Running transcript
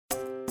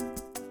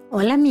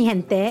Hola, mi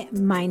gente.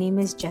 My name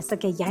is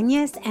Jessica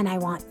Yanez, and I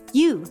want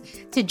you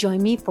to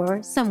join me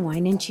for some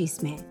Wine and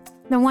Chisme.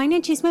 The Wine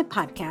and Chisme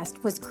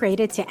podcast was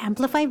created to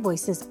amplify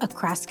voices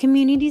across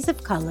communities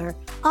of color,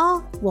 all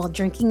while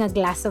drinking a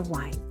glass of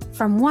wine.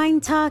 From wine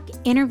talk,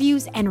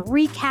 interviews, and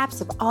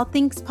recaps of all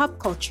things pop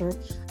culture,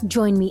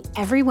 join me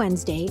every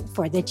Wednesday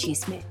for the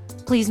Chisme.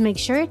 Please make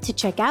sure to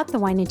check out the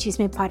Wine and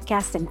Chisme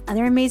podcast and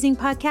other amazing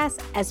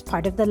podcasts as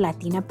part of the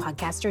Latina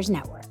Podcasters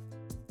Network.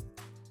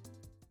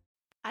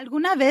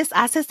 ¿Alguna vez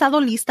has estado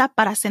lista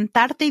para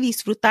sentarte y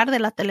disfrutar de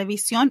la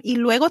televisión y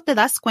luego te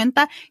das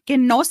cuenta que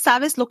no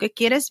sabes lo que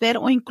quieres ver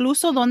o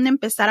incluso dónde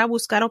empezar a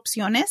buscar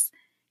opciones?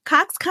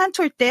 Cox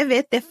Contour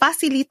TV te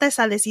facilita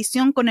esa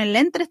decisión con el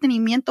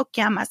entretenimiento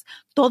que amas,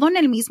 todo en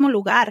el mismo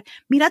lugar.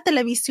 Mira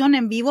televisión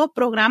en vivo,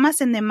 programas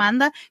en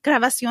demanda,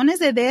 grabaciones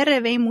de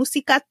DRB y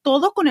música,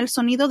 todo con el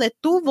sonido de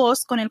tu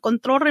voz, con el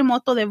control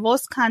remoto de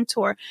Voz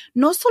Contour.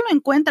 No solo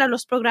encuentra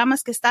los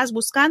programas que estás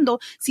buscando,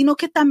 sino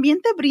que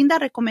también te brinda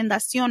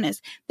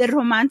recomendaciones de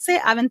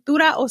romance,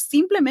 aventura o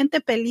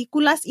simplemente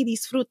películas y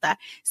disfruta.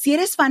 Si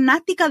eres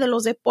fanática de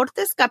los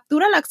deportes,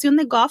 captura la acción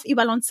de golf y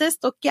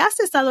baloncesto que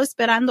has estado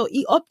esperando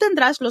y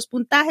obtendrás los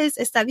puntajes,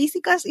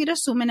 estadísticas y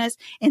resúmenes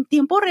en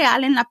tiempo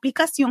real en la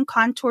aplicación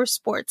Contour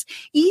Sports.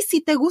 Y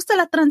si te gusta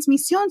la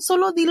transmisión,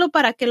 solo dilo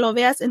para que lo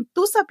veas en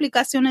tus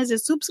aplicaciones de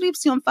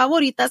suscripción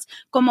favoritas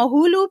como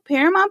Hulu,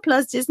 Paramount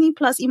Plus, Disney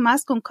Plus y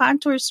más con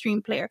Contour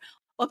Stream Player.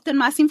 Obtén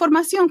más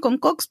información con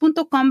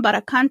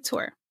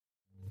cox.com/Contour.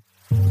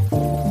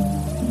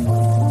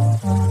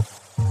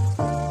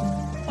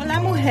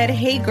 Mujer,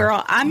 hey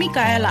girl, I'm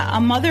Micaela, a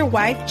mother,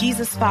 wife,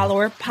 Jesus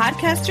follower,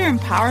 podcaster,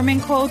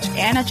 empowerment coach,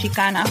 and a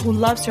Chicana who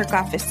loves her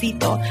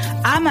cafecito.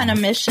 I'm on a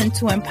mission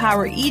to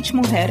empower each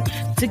mujer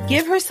to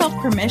give herself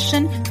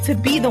permission to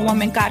be the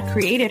woman God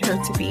created her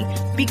to be.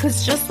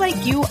 Because just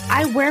like you,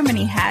 I wear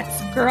many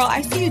hats. Girl,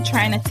 I see you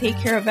trying to take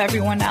care of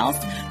everyone else,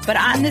 but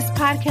on this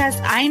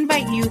podcast, I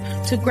invite you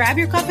to grab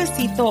your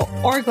cafecito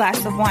or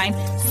glass of wine,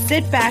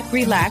 sit back,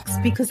 relax,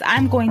 because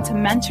I'm going to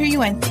mentor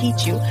you and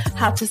teach you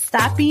how to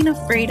stop being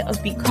afraid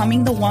of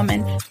becoming the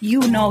woman you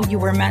know you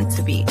were meant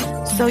to be.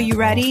 So you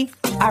ready?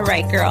 All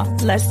right, girl,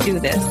 let's do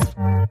this.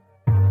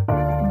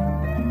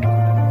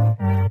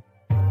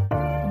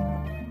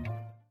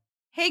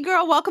 Hey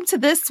girl, welcome to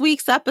this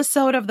week's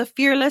episode of The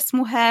Fearless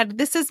Mujer.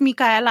 This is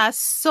Micaela.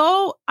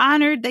 So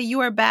honored that you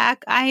are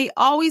back. I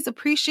always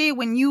appreciate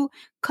when you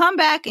come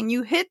back and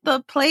you hit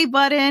the play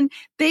button.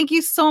 Thank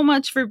you so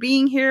much for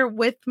being here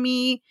with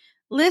me.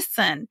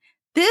 Listen,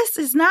 this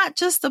is not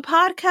just a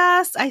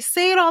podcast. I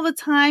say it all the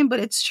time,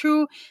 but it's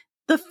true.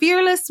 The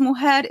Fearless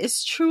Mujer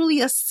is truly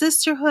a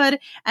sisterhood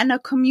and a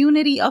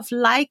community of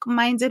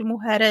like-minded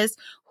mujeres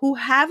who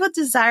have a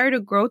desire to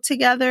grow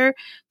together,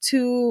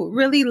 to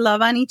really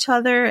love on each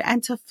other,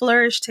 and to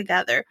flourish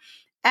together.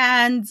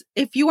 And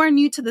if you are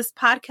new to this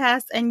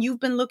podcast and you've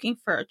been looking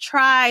for a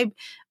tribe,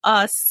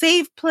 a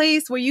safe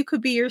place where you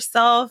could be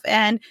yourself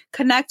and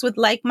connect with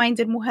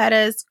like-minded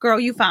mujeres, girl,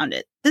 you found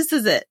it. This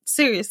is it.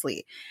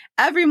 Seriously.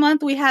 Every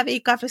month we have a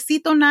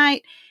cafecito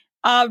night,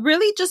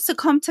 really just to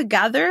come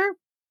together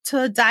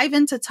to dive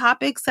into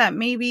topics that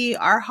maybe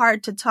are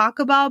hard to talk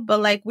about, but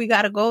like we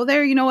got to go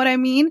there. You know what I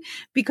mean?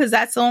 Because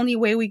that's the only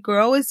way we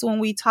grow is when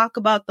we talk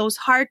about those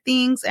hard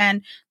things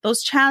and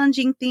those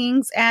challenging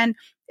things. And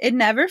it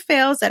never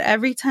fails that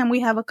every time we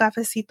have a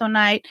cafecito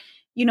night,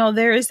 you know,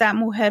 there is that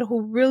mujer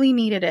who really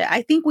needed it.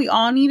 I think we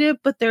all need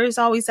it, but there is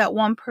always that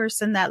one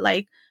person that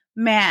like,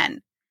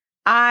 man,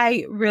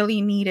 I really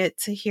needed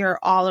to hear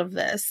all of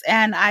this.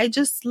 And I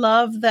just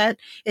love that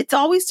it's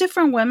always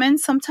different women,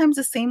 sometimes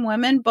the same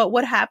women. But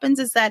what happens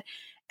is that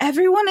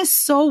everyone is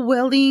so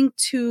willing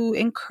to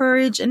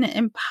encourage and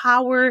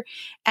empower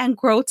and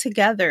grow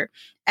together.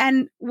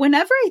 And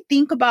whenever I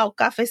think about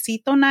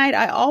Cafecito Night,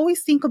 I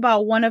always think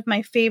about one of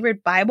my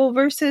favorite Bible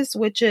verses,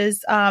 which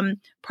is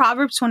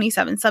Proverbs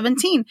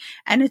 27:17.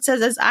 And it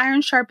says, as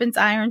iron sharpens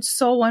iron,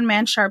 so one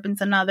man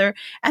sharpens another.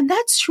 And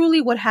that's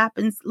truly what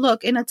happens.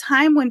 Look, in a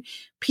time when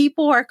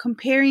people are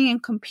comparing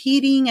and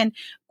competing, and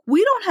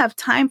we don't have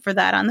time for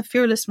that on the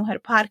Fearless Mujer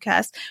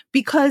podcast,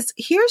 because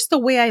here's the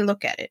way I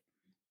look at it.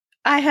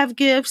 I have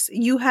gifts,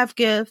 you have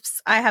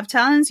gifts, I have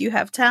talents, you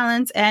have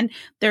talents, and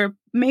they're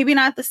maybe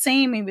not the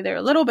same, maybe they're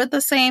a little bit the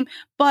same,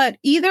 but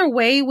either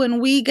way, when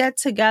we get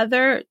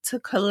together to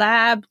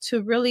collab,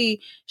 to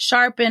really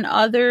sharpen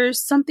others,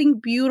 something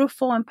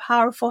beautiful and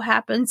powerful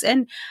happens.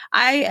 And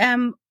I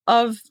am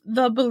of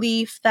the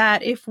belief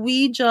that if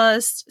we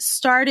just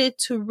started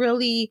to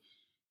really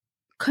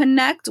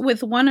connect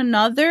with one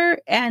another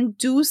and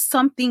do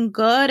something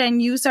good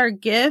and use our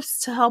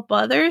gifts to help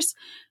others,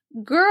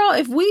 girl,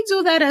 if we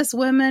do that as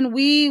women,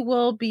 we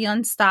will be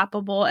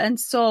unstoppable. And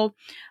so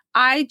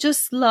I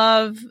just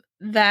love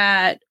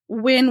that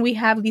when we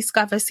have these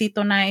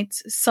cafecito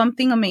nights,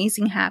 something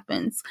amazing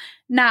happens.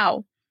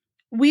 Now,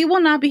 we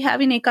will not be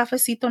having a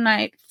cafecito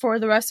night for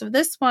the rest of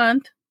this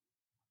month,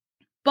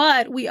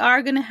 but we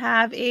are going to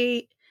have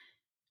a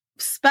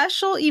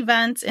special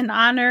event in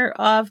honor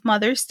of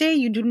Mother's Day.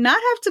 You do not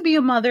have to be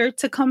a mother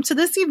to come to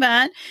this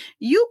event.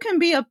 You can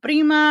be a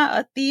prima,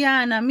 a tia,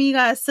 an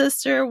amiga, a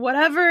sister,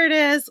 whatever it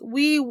is.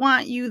 We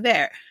want you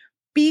there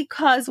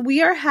because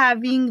we are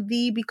having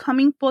the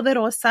Becoming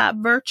Poderosa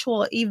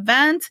virtual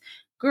event.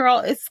 Girl,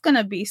 it's going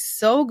to be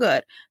so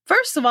good.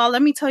 First of all,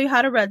 let me tell you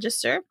how to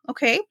register.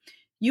 Okay.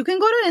 You can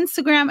go to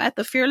Instagram at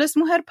the Fearless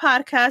Mujer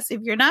Podcast.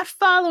 If you're not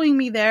following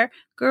me there,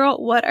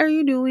 girl, what are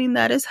you doing?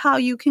 That is how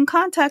you can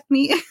contact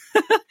me.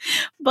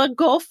 But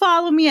go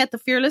follow me at the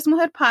Fearless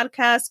Mujer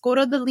Podcast. Go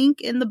to the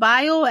link in the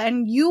bio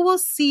and you will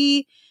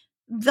see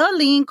the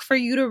link for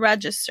you to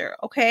register.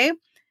 Okay.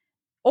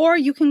 Or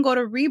you can go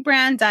to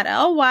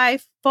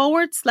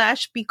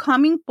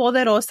rebrand.ly/becoming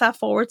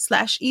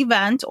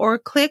poderosa/event or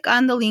click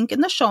on the link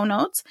in the show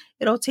notes.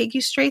 It'll take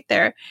you straight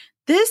there.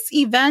 This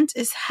event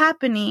is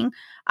happening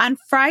on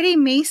Friday,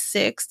 May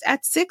 6th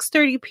at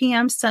 6:30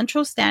 p.m.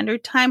 Central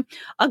Standard Time.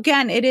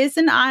 Again, it is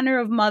in honor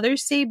of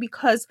Mother's Day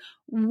because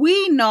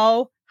we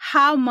know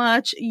how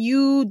much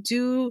you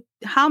do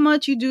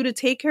to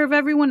take care of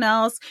everyone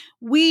else.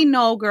 We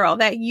know, girl,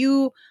 that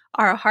you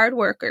are a hard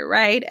worker,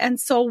 right? And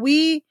so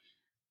we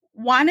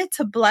wanted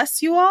to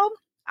bless you all.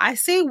 I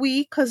say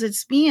we because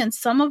it's me and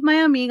some of my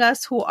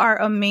amigas who are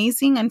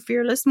amazing and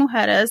fearless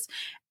mujeres,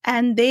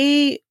 and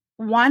they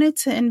wanted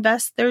to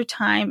invest their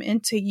time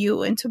into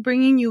you, into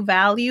bringing you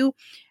value.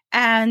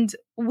 And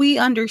we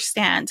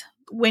understand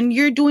when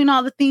you're doing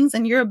all the things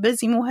and you're a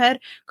busy mujer,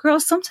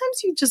 girl,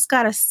 sometimes you just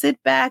got to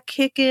sit back,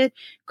 kick it,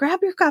 grab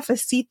your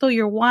cafecito,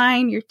 your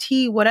wine, your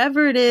tea,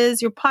 whatever it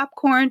is, your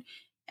popcorn,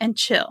 and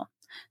chill.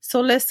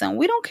 So listen,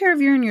 we don't care if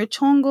you're in your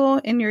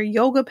chongo, in your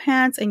yoga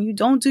pants, and you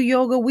don't do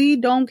yoga. We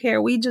don't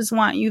care. We just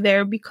want you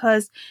there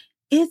because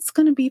it's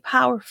going to be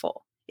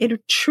powerful.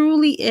 It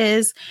truly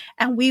is.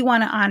 And we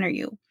want to honor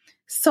you.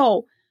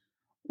 So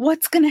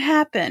what's going to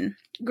happen?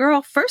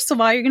 Girl, first of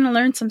all, you're going to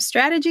learn some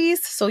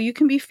strategies so you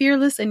can be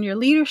fearless in your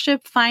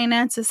leadership,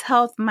 finances,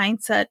 health,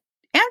 mindset,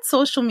 and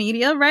social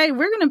media, right?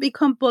 We're going to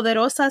become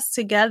poderosas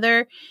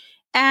together.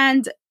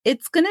 And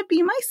it's going to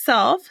be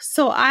myself.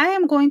 So I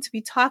am going to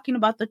be talking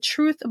about the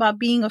truth about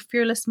being a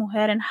fearless mujer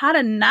and how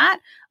to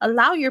not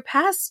allow your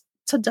past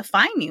to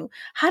define you,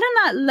 how to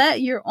not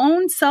let your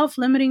own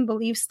self-limiting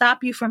beliefs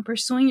stop you from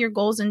pursuing your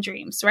goals and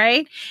dreams,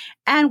 right?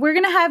 And we're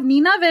going to have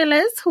Nina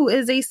Velez, who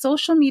is a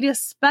social media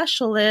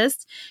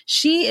specialist.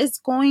 She is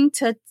going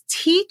to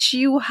teach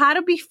you how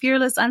to be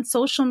fearless on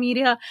social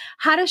media,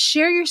 how to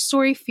share your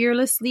story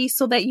fearlessly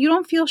so that you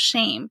don't feel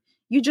shame.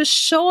 You just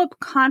show up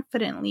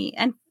confidently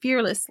and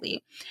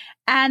fearlessly.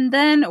 And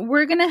then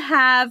we're going to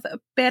have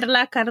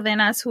Perla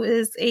Cardenas, who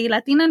is a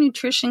Latina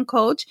nutrition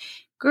coach.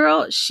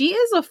 Girl, she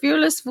is a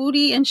fearless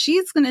foodie and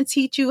she's going to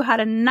teach you how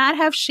to not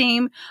have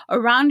shame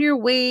around your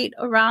weight,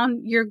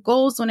 around your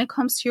goals when it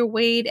comes to your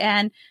weight,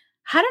 and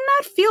how to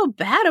not feel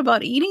bad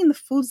about eating the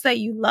foods that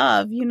you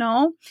love, you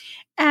know?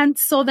 And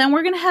so then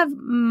we're going to have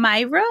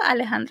Mayra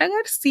Alejandra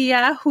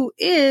Garcia, who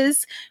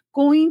is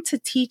going to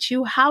teach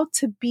you how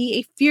to be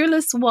a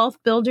fearless wealth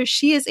builder.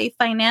 She is a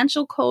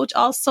financial coach.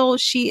 Also,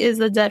 she is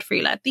a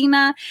debt-free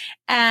Latina.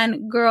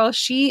 And girl,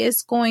 she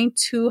is going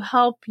to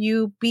help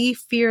you be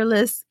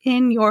fearless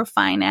in your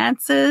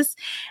finances.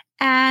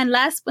 And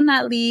last but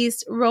not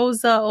least,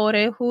 Rosa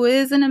Ore, who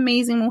is an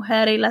amazing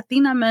mujer, a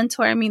Latina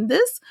mentor. I mean,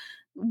 this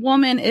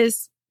woman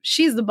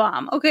she's the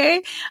bomb,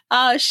 okay?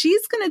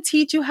 She's going to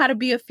teach you how to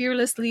be a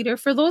fearless leader.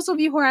 For those of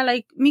you who are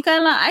like,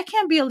 Micaela, I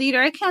can't be a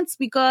leader. I can't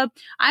speak up.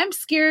 I'm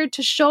scared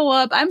to show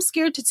up. I'm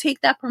scared to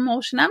take that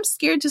promotion. I'm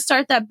scared to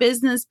start that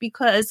business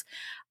because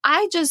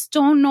I just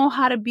don't know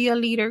how to be a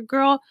leader.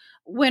 Girl,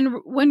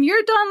 when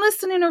you're done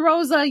listening to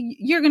Rosa,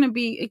 you're going to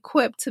be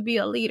equipped to be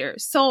a leader.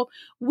 So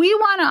we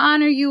want to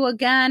honor you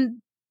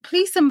again.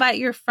 Please invite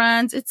your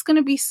friends. It's going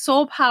to be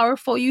so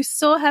powerful. You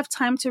still have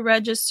time to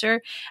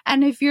register.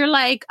 And if you're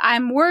like,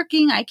 I'm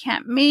working, I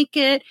can't make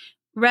it,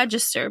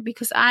 register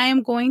because I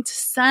am going to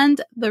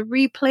send the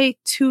replay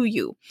to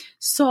you.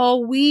 So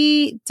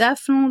we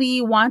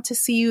definitely want to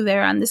see you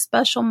there on this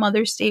special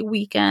Mother's Day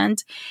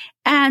weekend.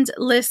 And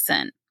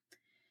listen,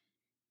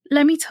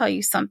 let me tell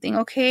you something,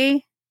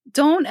 okay?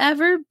 Don't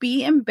ever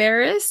be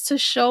embarrassed to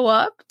show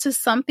up to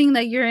something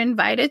that you're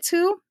invited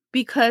to.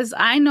 Because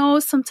I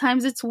know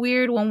sometimes it's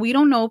weird when we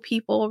don't know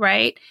people,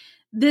 right?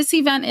 This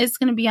event is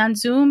going to be on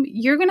Zoom.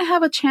 You're going to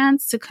have a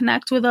chance to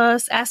connect with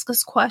us, ask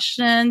us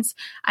questions.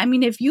 I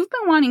mean, if you've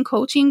been wanting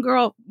coaching,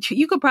 girl,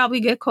 you could probably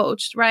get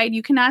coached, right?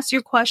 You can ask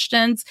your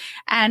questions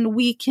and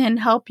we can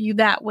help you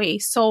that way.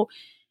 So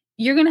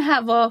you're going to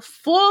have a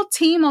full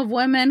team of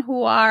women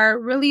who are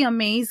really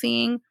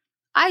amazing.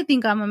 I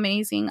think I'm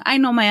amazing. I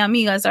know my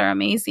amigas are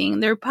amazing.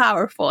 They're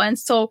powerful. And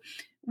so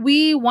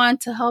we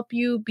want to help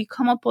you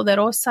become a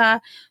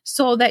poderosa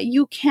so that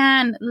you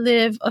can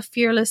live a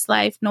fearless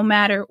life no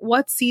matter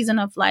what season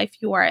of life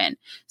you are in.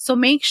 So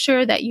make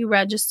sure that you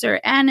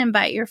register and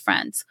invite your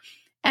friends.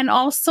 And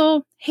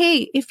also,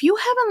 hey, if you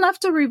haven't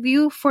left a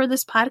review for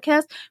this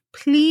podcast,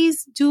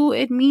 please do.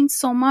 It means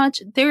so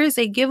much. There is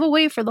a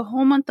giveaway for the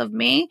whole month of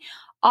May.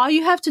 All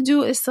you have to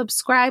do is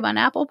subscribe on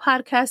Apple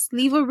Podcasts,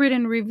 leave a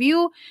written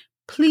review.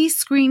 Please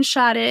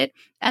screenshot it.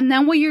 And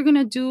then what you're going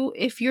to do,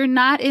 if you're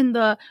not in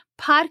the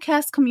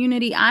podcast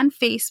community on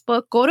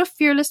Facebook, go to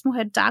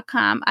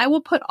fearlessmujer.com. I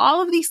will put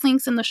all of these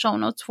links in the show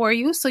notes for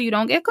you so you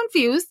don't get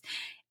confused.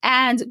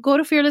 And go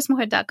to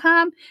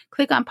fearlessmujer.com,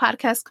 click on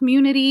podcast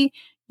community.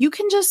 You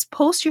can just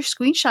post your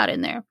screenshot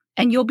in there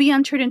and you'll be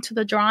entered into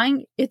the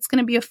drawing. It's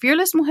going to be a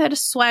Fearless Mujer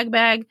swag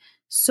bag.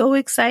 So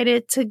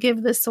excited to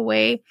give this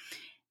away.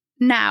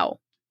 Now,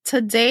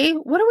 today,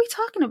 what are we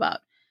talking about?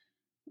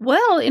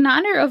 Well, in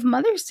honor of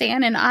Mother's Day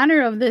and in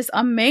honor of this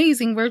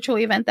amazing virtual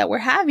event that we're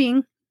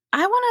having,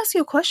 I want to ask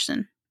you a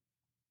question.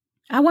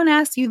 I want to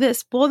ask you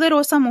this,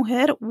 Poderosa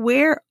Mujer,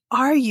 where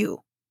are you?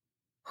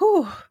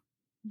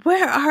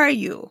 Where are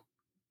you?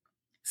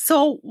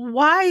 So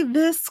why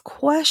this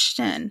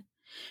question?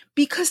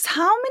 Because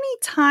how many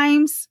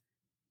times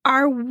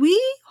are we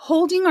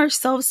holding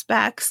ourselves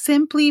back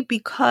simply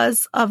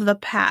because of the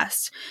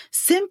past,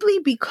 simply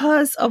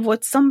because of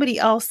what somebody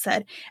else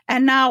said?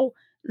 And now,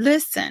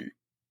 listen,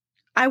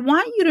 I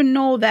want you to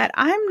know that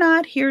I'm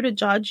not here to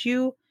judge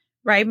you,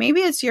 right?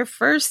 Maybe it's your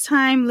first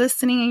time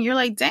listening and you're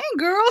like, dang,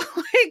 girl,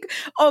 like,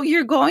 oh,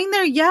 you're going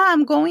there? Yeah,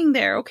 I'm going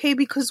there. Okay.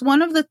 Because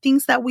one of the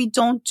things that we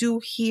don't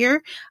do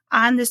here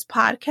on this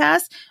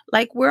podcast,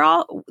 like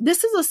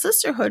this is a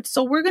sisterhood.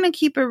 So we're going to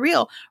keep it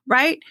real,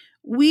 right?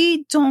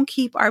 We don't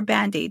keep our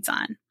Band-Aids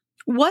on.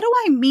 What do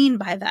I mean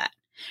by that?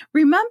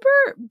 Remember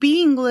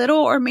being little,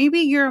 or maybe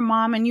you're a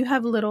mom and you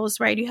have littles,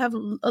 right? You have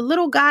a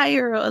little guy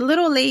or a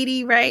little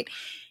lady, right?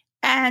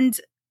 And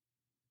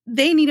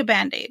they need a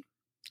Band-Aid.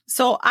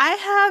 So I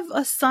have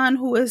a son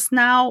who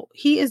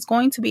he is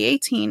going to be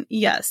 18.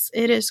 Yes,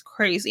 it is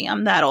crazy.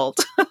 I'm that old.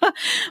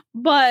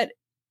 But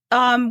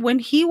when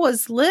he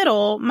was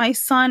little, my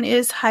son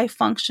is high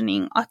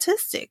functioning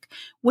autistic.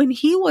 When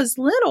he was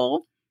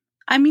little,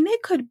 I mean,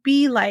 it could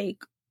be like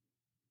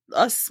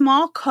a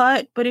small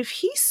cut, but if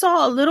he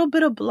saw a little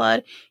bit of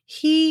blood,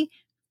 he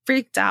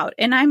freaked out.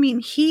 And I mean,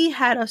 he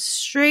had a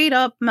straight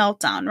up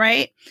meltdown,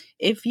 right?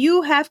 If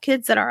you have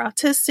kids that are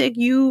autistic,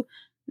 you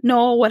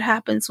know what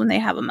happens when they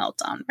have a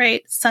meltdown,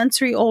 right?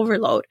 Sensory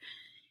overload.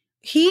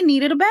 He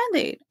needed a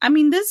Band-Aid. I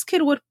mean, this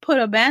kid would put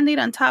a Band-Aid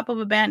on top of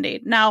a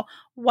Band-Aid. Now,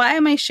 why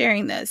am I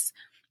sharing this?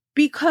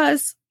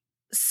 Because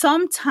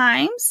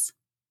sometimes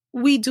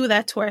we do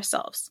that to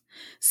ourselves.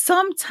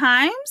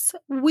 Sometimes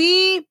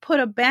we put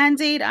a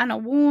Band-Aid on a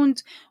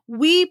wound.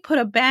 We put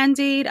a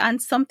Band-Aid on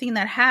something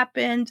that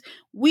happened.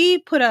 We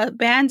put a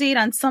Band-Aid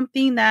on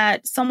something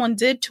that someone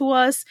did to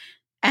us,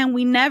 and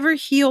we never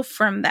heal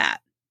from that.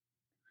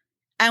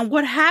 And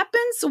what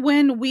happens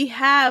when we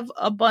have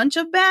a bunch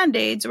of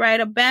Band-Aids, right?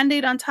 A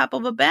Band-Aid on top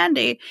of a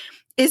Band-Aid,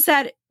 is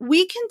that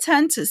we can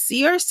tend to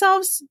see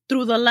ourselves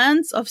through the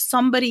lens of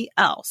somebody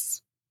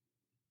else.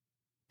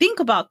 Think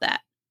about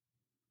that.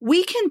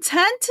 We can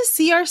tend to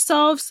see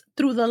ourselves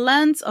through the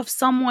lens of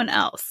someone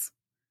else.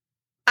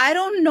 I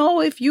don't know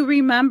if you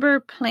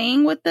remember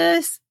playing with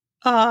this.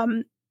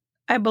 I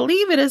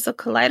believe it is a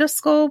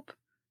kaleidoscope.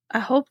 I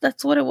hope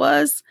that's what it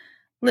was.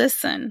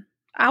 Listen,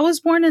 I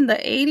was born in the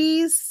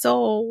 80s,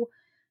 so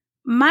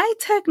my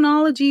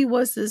technology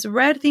was this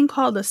red thing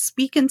called a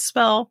speak and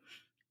spell,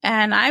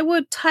 and I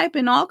would type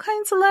in all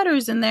kinds of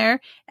letters in there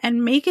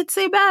and make it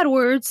say bad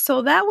words,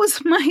 so that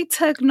was my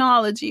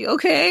technology,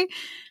 okay?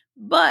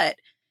 But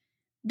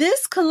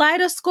this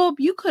kaleidoscope,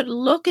 you could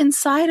look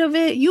inside of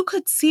it, you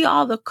could see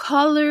all the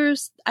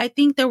colors. I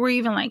think there were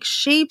even like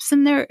shapes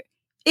in there.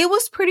 It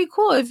was pretty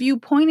cool if you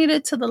pointed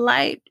it to the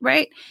light,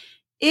 right?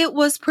 It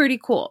was pretty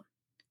cool.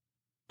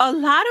 A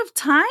lot of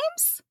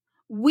times,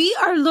 we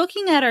are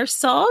looking at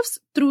ourselves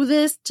through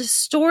this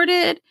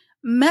distorted,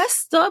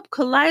 messed up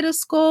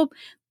kaleidoscope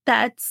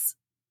that's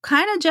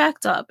kind of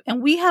jacked up.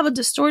 And we have a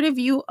distorted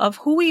view of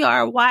who we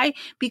are. Why?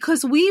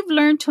 Because we've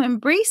learned to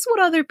embrace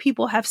what other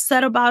people have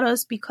said about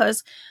us.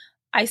 Because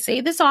I say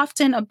this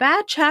often, a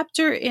bad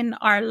chapter in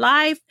our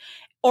life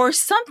or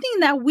something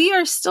that we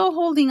are still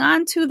holding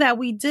on to that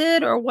we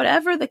did, or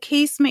whatever the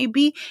case may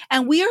be.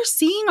 And we are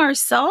seeing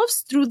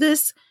ourselves through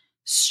this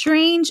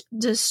strange,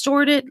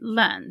 distorted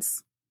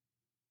lens.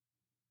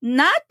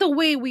 Not the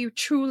way we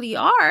truly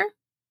are,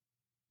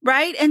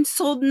 right? And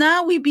so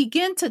now we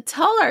begin to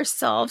tell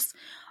ourselves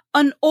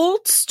an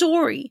old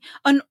story,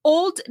 an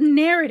old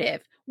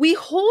narrative. We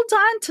hold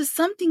on to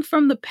something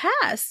from the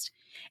past.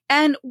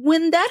 And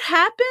when that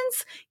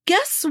happens,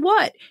 guess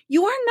what?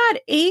 You are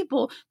not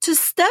able to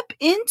step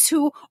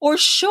into or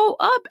show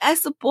up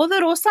as the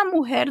Poderosa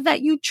Mujer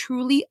that you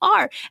truly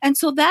are. And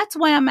so that's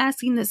why I'm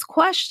asking this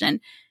question.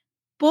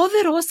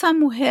 Poderosa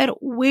Mujer,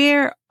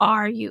 where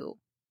are you?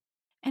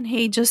 And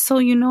hey, just so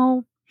you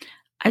know,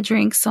 I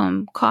drank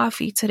some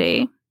coffee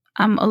today.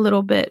 I'm a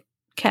little bit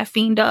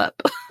caffeined up.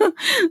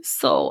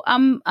 So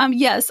I'm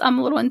a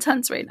little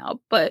intense right now,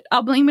 but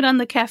I'll blame it on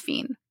the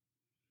caffeine,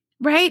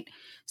 right?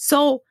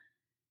 So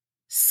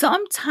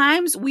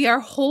sometimes we are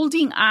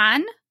holding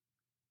on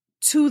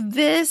to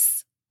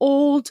this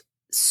old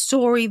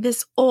story,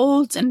 this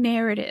old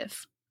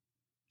narrative.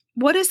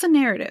 What is a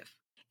narrative?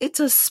 It's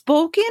a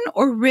spoken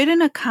or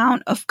written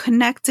account of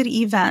connected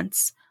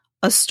events,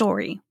 a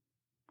story.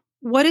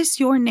 What is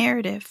your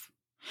narrative?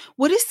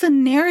 What is the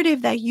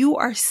narrative that you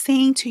are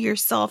saying to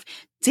yourself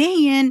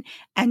day in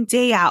and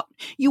day out?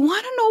 You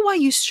want to know why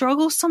you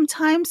struggle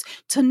sometimes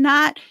to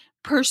not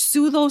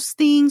pursue those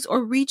things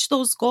or reach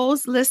those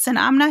goals? Listen,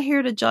 I'm not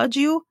here to judge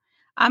you.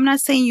 I'm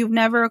not saying you've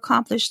never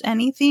accomplished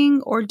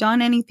anything or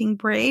done anything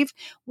brave.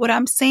 What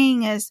I'm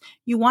saying is,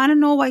 you want to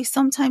know why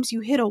sometimes you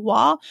hit a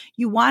wall?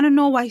 You want to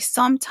know why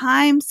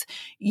sometimes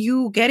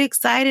you get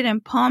excited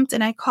and pumped,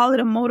 and I call it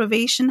a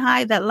motivation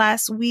high that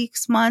lasts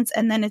weeks, months,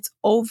 and then it's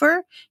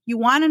over? You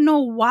want to know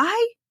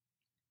why?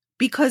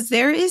 Because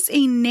there is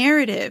a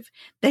narrative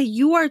that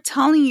you are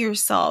telling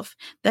yourself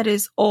that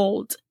is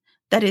old,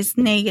 that is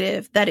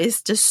negative, that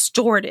is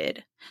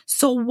distorted.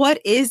 So what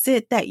is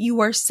it that you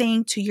are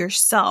saying to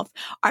yourself?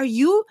 Are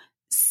you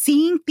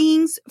seeing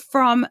things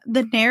from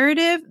the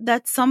narrative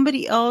that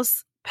somebody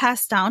else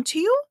passed down to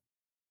you?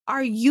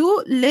 Are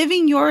you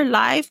living your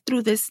life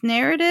through this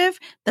narrative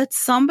that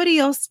somebody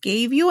else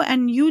gave you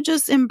and you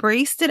just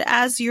embraced it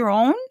as your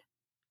own?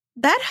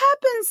 That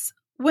happens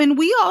when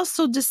we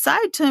also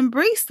decide to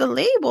embrace the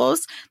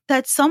labels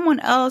that someone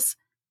else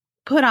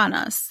put on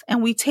us,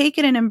 and we take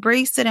it and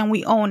embrace it and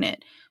we own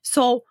it.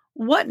 So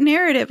what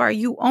narrative are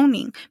you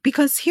owning?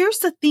 Because here's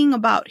the thing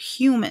about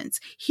humans.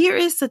 Here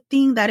is the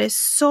thing that is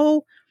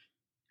so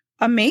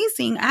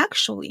amazing,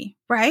 actually,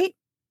 right?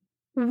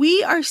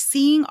 We are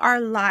seeing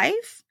our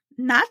life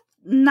not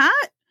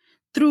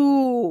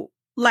through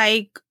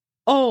like,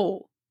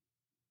 oh,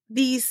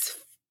 these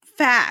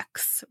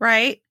facts,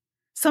 right?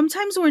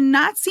 Sometimes we're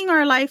not seeing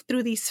our life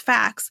through these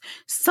facts.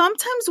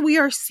 Sometimes we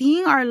are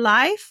seeing our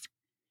life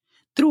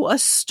through a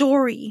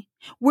story.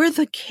 We're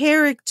the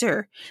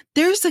character.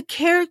 There's a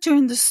character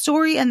in the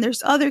story, and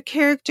there's other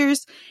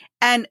characters,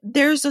 and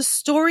there's a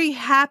story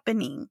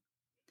happening,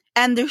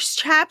 and there's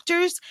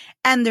chapters,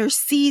 and there's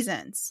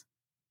seasons.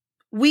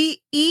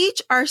 We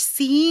each are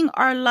seeing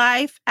our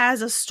life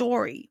as a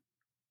story.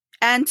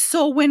 And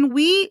so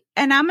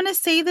and I'm going to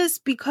say this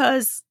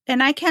because,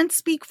 and I can't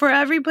speak for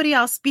everybody,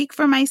 I'll speak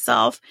for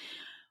myself.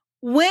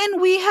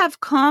 When we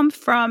have come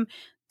from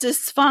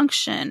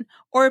dysfunction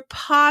or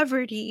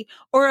poverty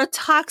or a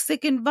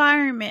toxic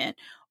environment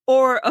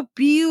or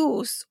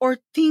abuse or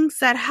things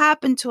that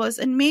happen to us,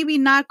 and maybe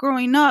not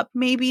growing up,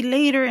 maybe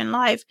later in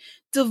life,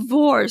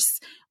 divorce,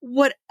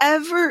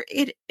 whatever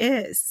it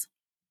is,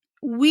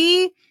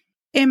 we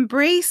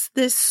embrace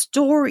this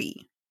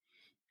story.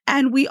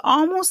 And we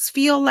almost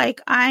feel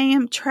like, I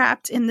am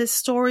trapped in this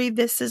story.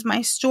 This is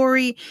my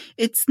story.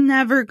 It's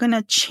never going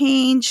to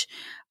change.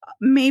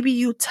 Maybe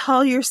you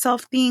tell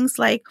yourself things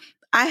like,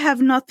 I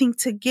have nothing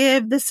to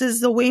give. This is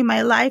the way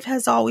my life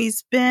has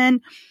always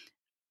been.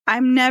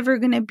 I'm never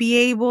going to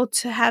be able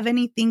to have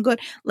anything good.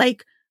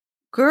 Like,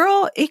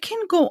 girl, it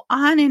can go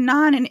on.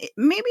 And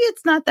maybe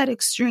it's not that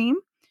extreme.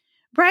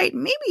 Right?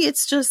 Maybe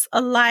it's just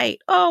a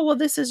light. Oh, well,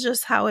 this is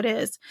just how it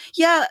is.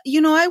 Yeah,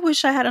 I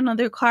wish I had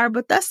another car,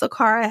 but that's the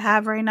car I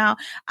have right now.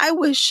 I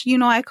wish,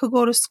 I could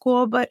go to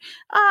school, but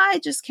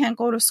I just can't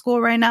go to school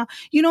right now.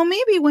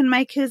 Maybe when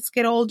my kids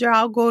get older,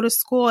 I'll go to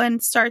school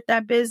and start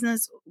that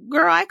business.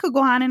 Girl, I could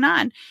go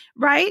on,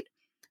 right?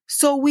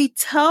 So we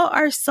tell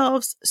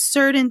ourselves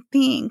certain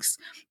things,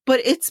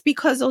 but it's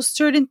because those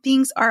certain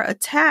things are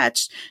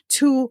attached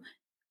to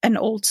an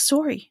old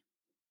story,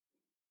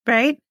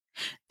 right?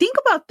 Think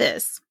about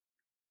this.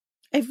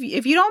 If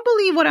you don't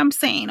believe what I'm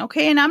saying,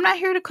 okay, and I'm not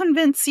here to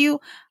convince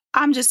you,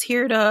 I'm just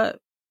here to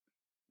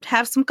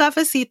have some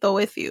cafecito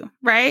with you,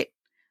 right?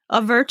 A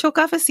virtual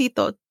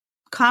cafecito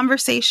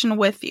conversation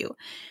with you.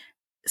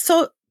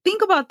 So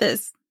think about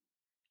this.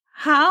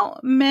 How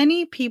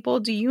many people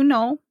do you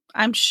know?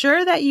 I'm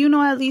sure that you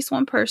know at least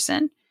one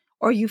person,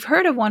 or you've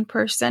heard of one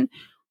person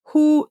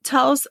who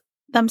tells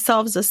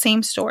themselves the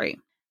same story.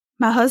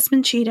 My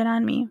husband cheated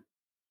on me.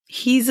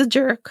 He's a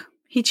jerk.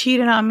 He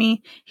cheated on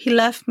me. He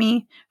left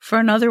me for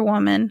another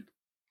woman.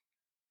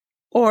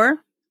 Or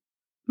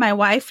my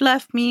wife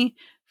left me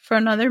for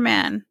another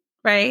man,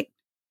 right?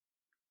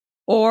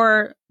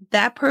 Or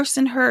that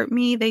person hurt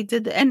me. They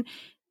did, and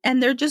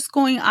they're just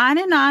going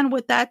on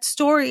with that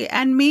story.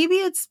 And maybe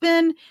it's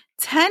been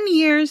 10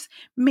 years.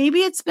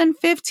 Maybe it's been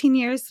 15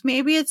 years.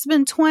 Maybe it's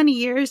been 20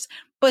 years.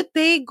 But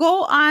they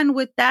go on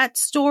with that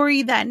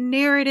story, that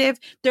narrative.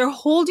 They're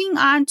holding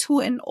on to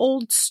an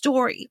old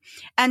story.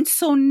 And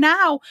so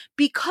now,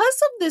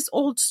 because of this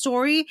old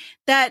story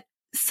that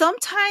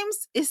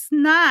sometimes it's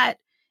not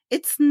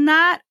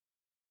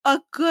a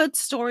good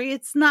story.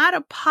 It's not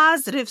a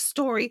positive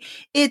story.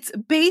 It's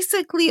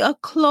basically a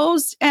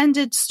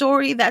closed-ended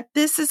story that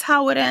this is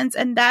how it ends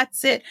and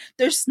that's it.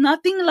 There's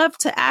nothing left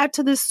to add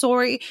to this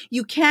story.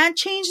 You can't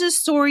change the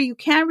story. You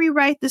can't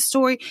rewrite the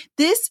story.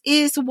 This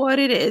is what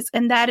it is.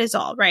 And that is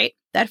all, right?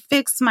 That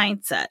fixed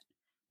mindset.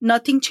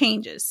 Nothing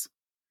changes.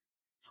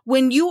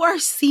 When you are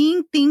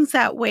seeing things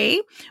that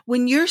way,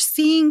 when you're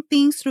seeing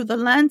things through the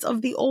lens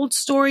of the old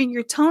story and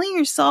you're telling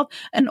yourself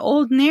an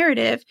old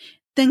narrative,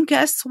 then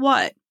guess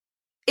what?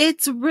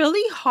 It's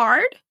really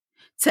hard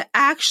to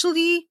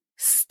actually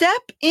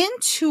Step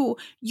into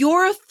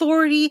your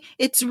authority.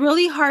 It's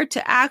really hard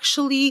to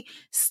actually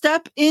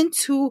step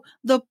into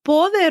the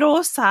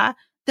Poderosa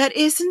that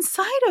is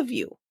inside of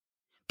you.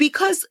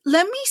 Because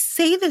let me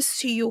say this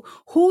to you,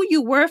 who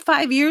you were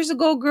 5 years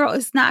ago, girl,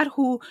 is not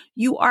who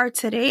you are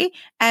today.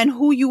 And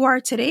who you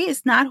are today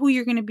is not who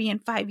you're going to be in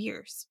 5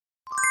 years.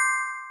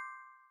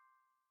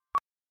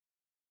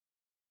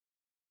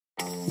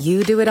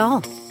 You do it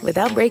all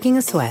without breaking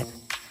a sweat.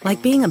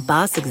 Like being a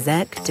boss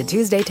exec to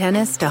Tuesday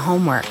tennis to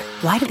homework.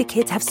 Why do the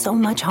kids have so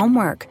much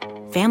homework?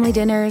 Family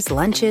dinners,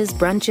 lunches,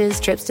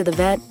 brunches, trips to the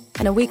vet,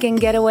 and a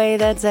weekend getaway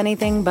that's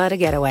anything but a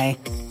getaway.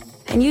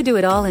 And you do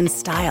it all in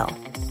style.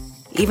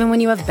 Even when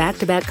you have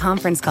back-to-back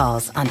conference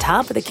calls on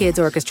top of the kids'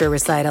 orchestra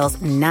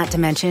recitals, not to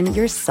mention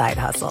your side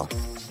hustle.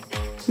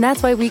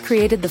 That's why we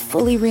created the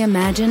fully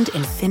reimagined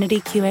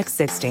Infiniti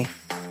QX60.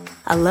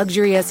 A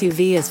luxury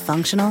SUV as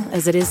functional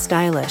as it is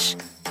stylish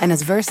and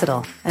as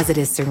versatile as it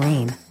is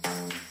serene.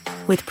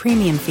 With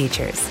premium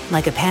features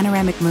like a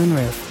panoramic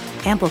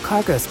moonroof, ample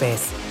cargo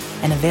space,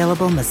 and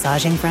available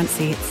massaging front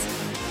seats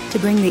to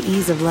bring the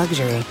ease of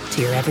luxury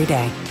to your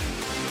everyday.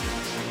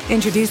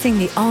 Introducing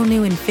the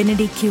all-new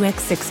Infiniti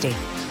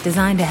QX60,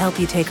 designed to help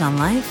you take on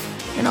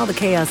life and all the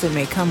chaos it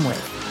may come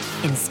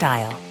with, in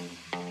style.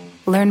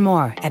 Learn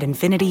more at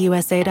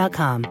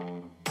InfinityUSA.com.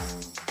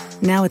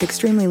 Now with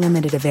extremely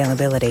limited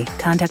availability,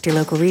 contact your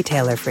local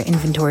retailer for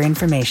inventory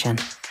information.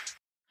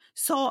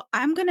 So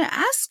I'm going to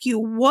ask you,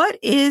 what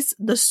is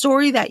the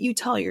story that you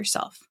tell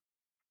yourself?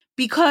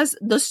 Because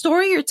the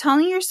story you're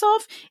telling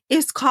yourself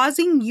is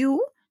causing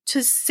you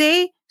to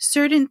say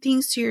certain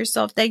things to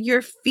yourself that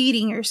you're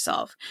feeding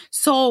yourself.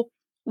 So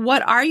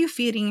what are you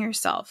feeding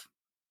yourself?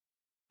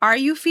 Are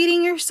you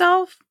feeding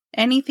yourself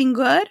anything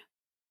good?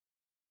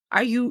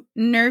 Are you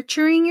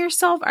nurturing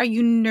yourself? Are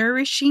you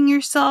nourishing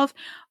yourself?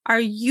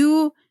 Are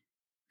you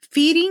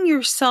feeding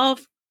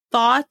yourself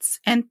thoughts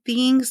and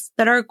things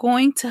that are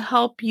going to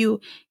help you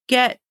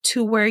get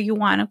to where you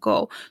want to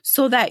go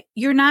so that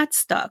you're not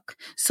stuck,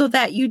 so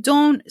that you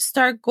don't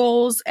start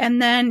goals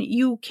and then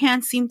you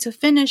can't seem to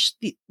finish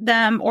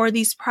them or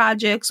these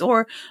projects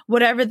or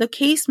whatever the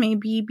case may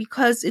be,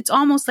 because it's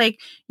almost like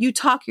you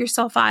talk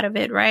yourself out of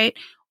it, right?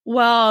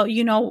 Well,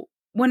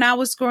 when I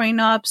was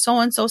growing up,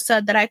 so-and-so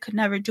said that I could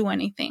never do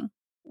anything.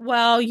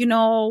 Well,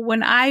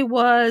 when I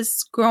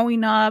was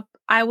growing up,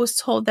 I was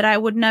told that I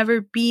would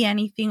never be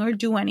anything or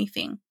do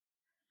anything.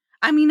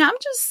 I mean, I'm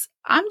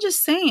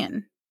just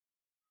saying.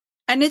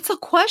 And it's a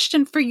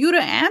question for you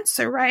to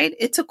answer, right?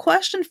 It's a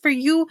question for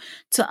you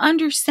to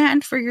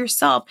understand for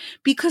yourself.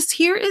 Because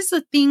here is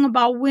the thing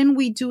about when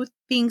we do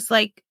things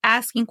like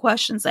asking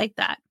questions like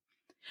that.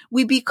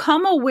 We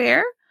become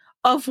aware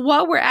of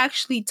what we're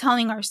actually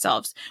telling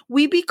ourselves.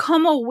 We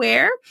become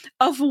aware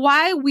of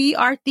why we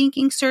are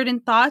thinking certain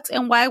thoughts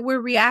and why we're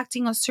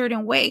reacting a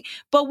certain way.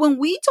 But when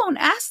we don't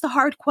ask the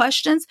hard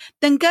questions,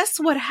 then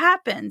guess what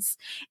happens?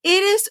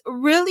 It is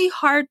really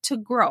hard to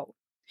grow.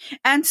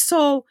 And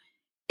so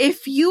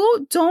if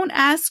you don't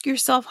ask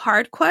yourself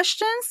hard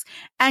questions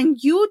and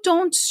you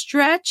don't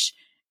stretch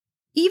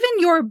even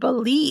your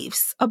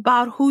beliefs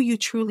about who you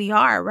truly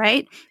are,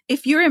 right?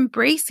 If you're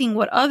embracing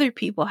what other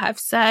people have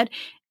said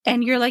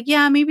and you're like,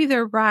 yeah, maybe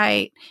they're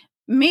right.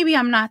 Maybe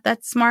I'm not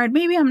that smart.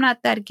 Maybe I'm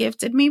not that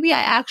gifted. Maybe I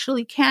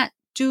actually can't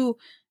do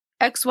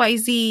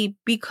XYZ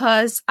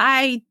because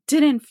I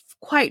didn't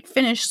quite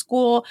finish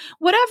school.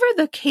 Whatever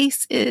the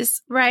case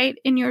is, right,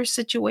 in your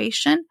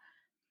situation.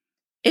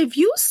 If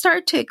you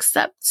start to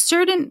accept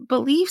certain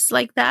beliefs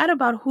like that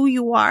about who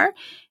you are,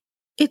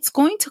 it's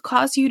going to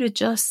cause you to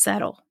just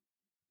settle.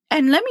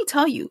 And let me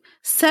tell you,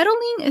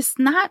 settling is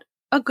not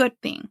a good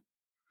thing.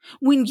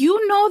 When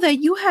you know that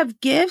you have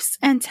gifts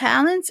and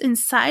talents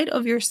inside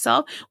of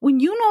yourself,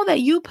 when you know that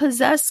you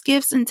possess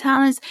gifts and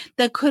talents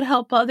that could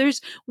help others,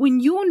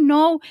 when you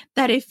know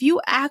that if you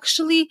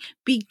actually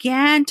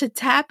began to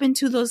tap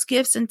into those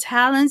gifts and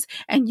talents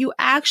and you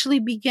actually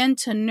begin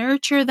to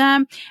nurture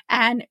them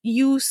and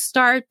you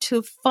start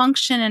to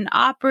function and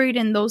operate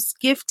in those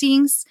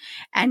giftings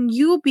and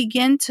you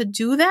begin to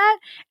do that,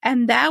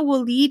 and that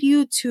will lead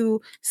you to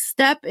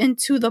step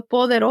into the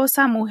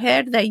Poderosa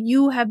Mujer that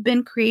you have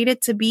been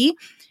created to be.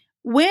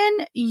 When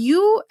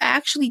you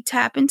actually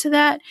tap into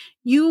that,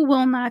 you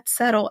will not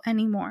settle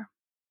anymore.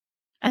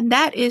 And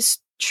that is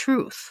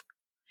truth.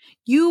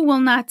 You will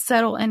not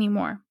settle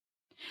anymore.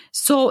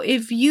 So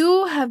if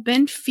you have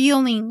been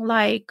feeling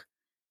like,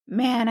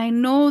 man, I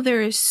know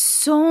there is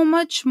so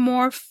much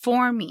more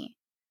for me.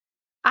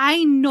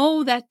 I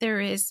know that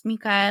there is,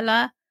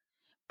 Micaela,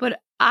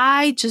 but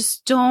I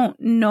just don't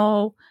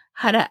know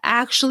how to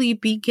actually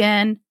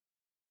begin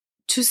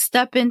to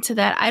step into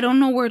that. I don't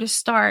know where to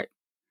start.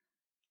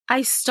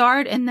 I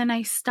start and then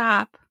I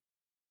stop.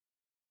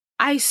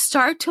 I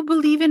start to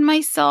believe in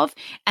myself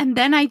and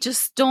then I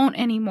just don't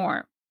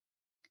anymore.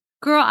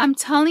 Girl, I'm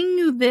telling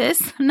you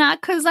this not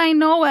because I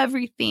know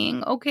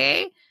everything,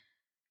 okay?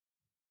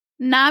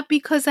 Not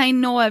because I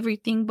know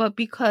everything, but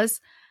because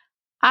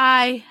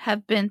I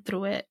have been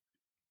through it.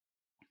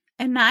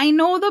 And I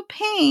know the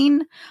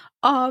pain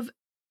of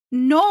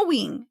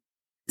knowing,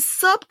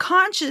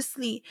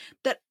 subconsciously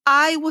that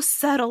I was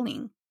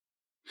settling.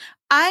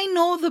 I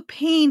know the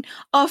pain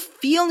of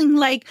feeling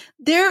like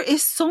there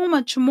is so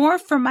much more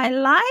for my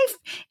life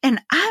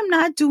and I'm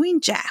not doing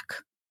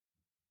jack.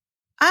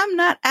 I'm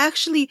not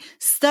actually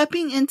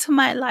stepping into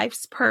my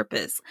life's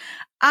purpose.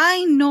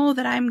 I know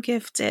that I'm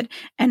gifted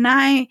and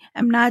I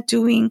am not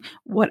doing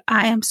what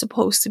I am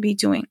supposed to be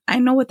doing. I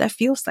know what that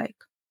feels like.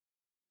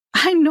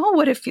 I know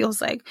what it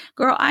feels like.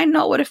 Girl, I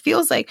know what it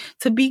feels like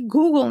to be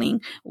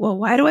Googling, well,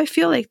 why do I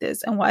feel like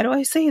this? And why do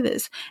I say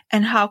this?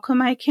 And how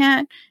come I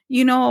can't,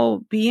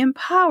 be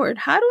empowered?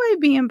 How do I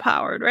be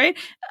empowered, right?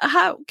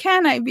 How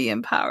can I be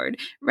empowered,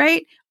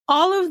 right?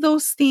 All of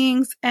those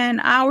things and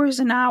hours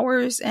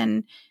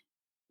and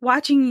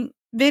watching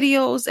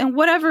videos and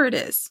whatever it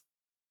is.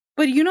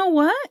 But you know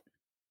what?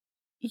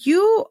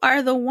 You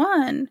are the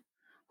one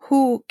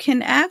who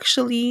can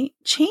actually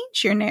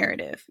change your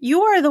narrative.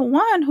 You are the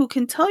one who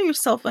can tell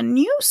yourself a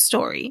new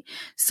story.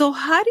 So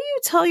how do you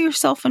tell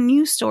yourself a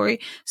new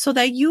story so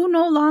that you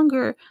no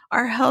longer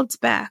are held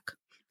back?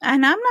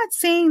 And I'm not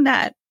saying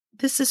that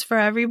this is for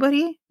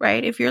everybody,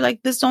 right? If you're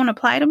like, this don't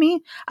apply to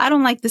me, I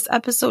don't like this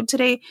episode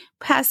today,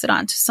 pass it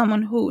on to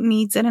someone who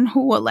needs it and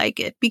who will like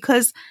it,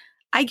 because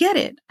I get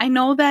it. I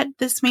know that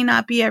this may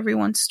not be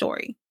everyone's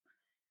story.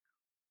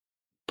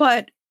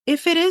 But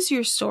if it is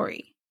your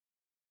story,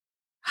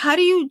 how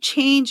do you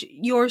change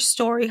your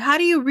story? How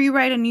do you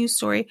rewrite a new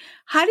story?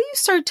 How do you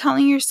start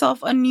telling yourself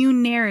a new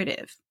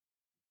narrative?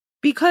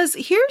 Because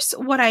here's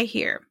what I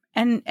hear.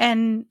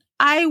 And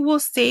I will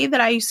say that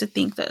I used to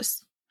think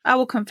this. I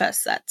will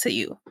confess that to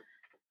you.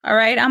 All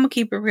right. I'm going to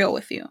keep it real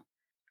with you.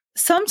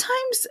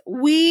 Sometimes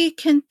we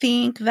can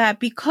think that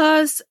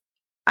because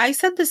I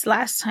said this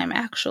last time,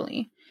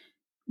 actually,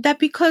 that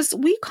because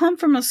we come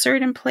from a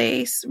certain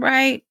place,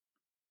 right?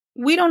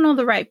 We don't know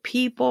the right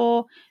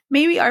people,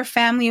 maybe our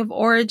family of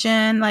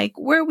origin, like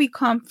where we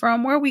come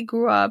from, where we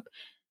grew up.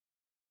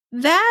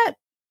 That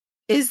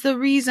is the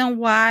reason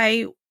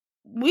why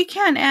we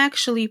can't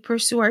actually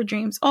pursue our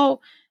dreams.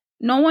 Oh,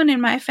 no one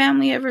in my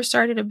family ever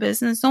started a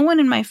business. No one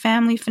in my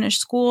family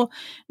finished school.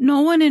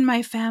 No one in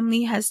my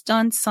family has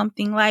done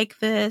something like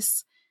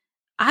this.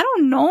 I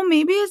don't know.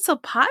 Maybe it's a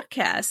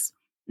podcast.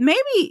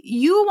 Maybe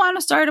you want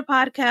to start a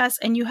podcast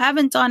and you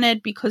haven't done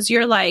it because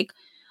you're like,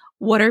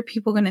 what are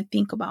people going to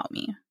think about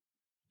me?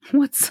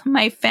 What's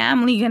my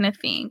family going to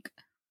think?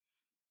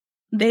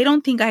 They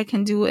don't think I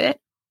can do it.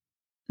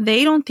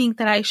 They don't think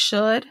that I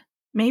should.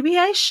 Maybe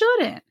I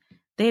shouldn't.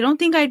 They don't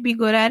think I'd be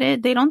good at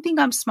it. They don't think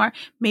I'm smart.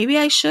 Maybe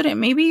I shouldn't.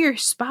 Maybe your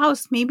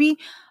spouse, maybe,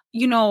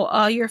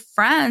 your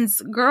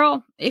friends.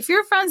 Girl, if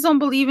your friends don't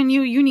believe in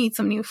you, you need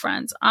some new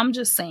friends. I'm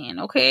just saying,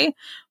 okay?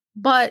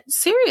 But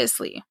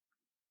seriously,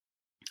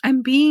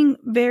 I'm being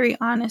very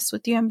honest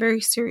with you. I'm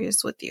very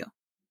serious with you.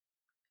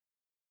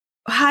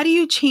 How do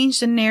you change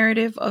the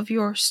narrative of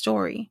your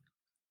story?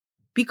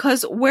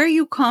 Because where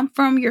you come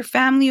from, your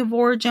family of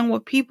origin,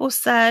 what people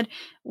said,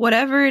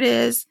 whatever it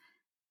is,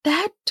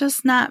 that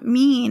does not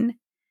mean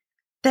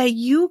that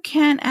you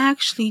can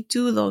actually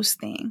do those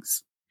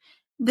things.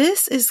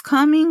 This is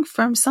coming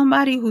from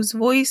somebody whose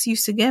voice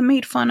used to get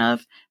made fun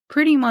of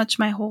pretty much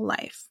my whole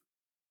life.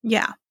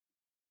 Yeah.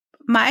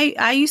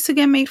 I used to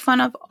get made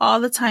fun of all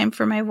the time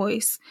for my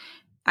voice.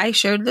 I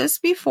shared this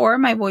before.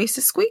 My voice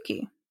is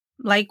squeaky.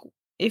 Like,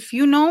 if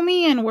you know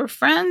me and we're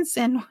friends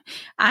and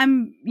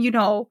I'm,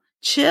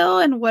 chill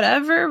and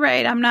whatever,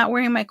 right? I'm not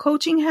wearing my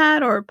coaching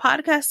hat or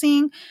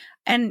podcasting.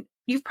 And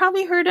you've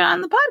probably heard it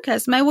on the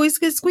podcast. My voice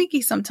gets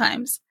squeaky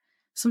sometimes.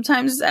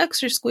 Sometimes it's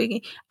extra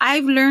squeaky.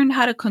 I've learned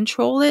how to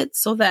control it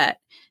so that,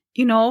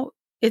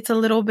 it's a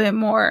little bit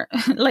more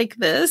like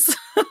this.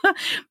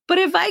 But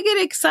if I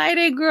get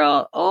excited,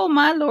 girl, oh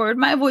my Lord,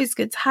 my voice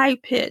gets high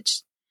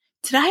pitched.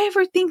 Did I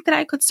ever think that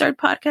I could start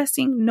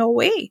podcasting? No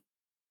way.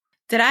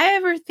 Did I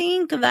ever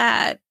think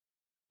that,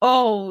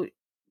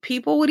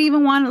 people would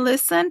even want to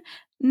listen?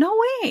 No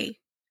way.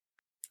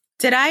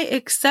 Did I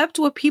accept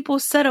what people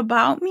said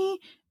about me?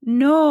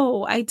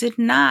 No, I did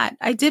not.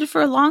 I did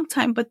for a long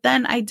time, but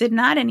then I did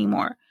not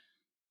anymore.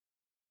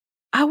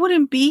 I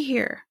wouldn't be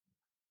here.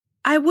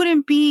 I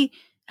wouldn't be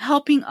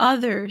helping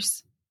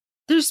others.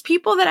 There's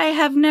people that I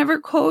have never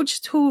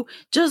coached who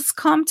just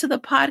come to the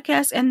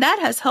podcast, and that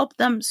has helped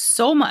them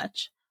so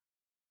much.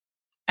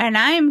 And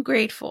I am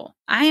grateful.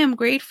 I am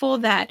grateful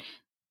that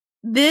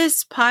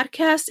this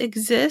podcast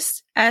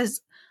exists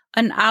as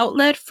an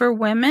outlet for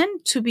women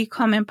to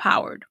become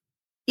empowered,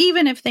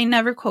 even if they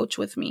never coach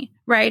with me,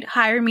 right?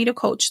 Hire me to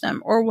coach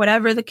them or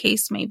whatever the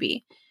case may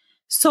be.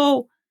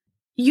 So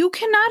you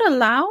cannot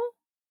allow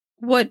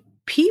what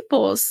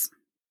people's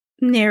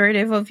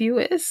narrative of you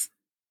is,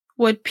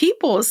 what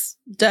people's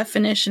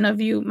definition of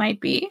you might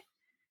be.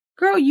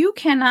 Girl, you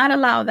cannot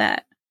allow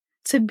that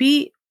to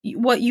be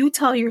what you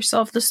tell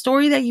yourself, the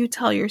story that you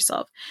tell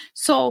yourself.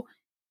 So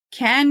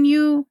can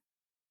you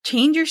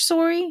change your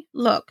story?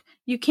 Look,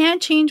 you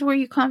can't change where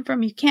you come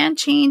from. You can't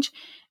change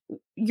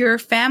your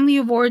family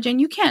of origin.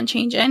 You can't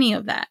change any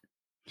of that.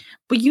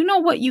 But you know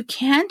what you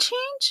can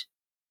change?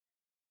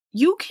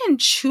 You can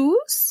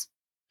choose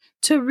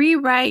to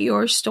rewrite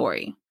your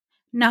story.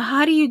 Now,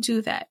 how do you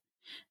do that?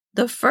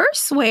 The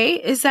first way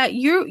is that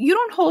you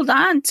don't hold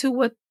on to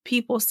what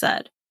people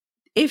said.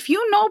 If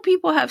you know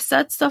people have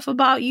said stuff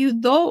about you,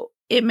 though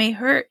it may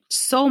hurt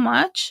so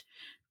much,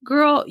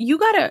 girl, you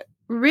gotta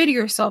rid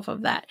yourself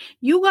of that.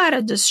 You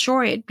gotta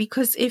destroy it,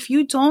 because if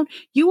you don't,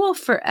 you will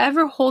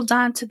forever hold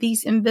on to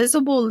these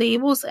invisible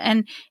labels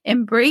and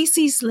embrace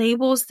these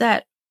labels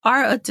that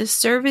are a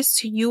disservice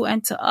to you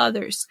and to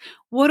others.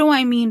 What do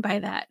I mean by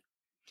that?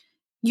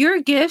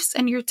 Your gifts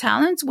and your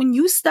talents, when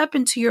you step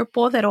into your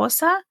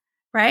poderosa,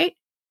 right?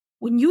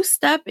 When you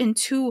step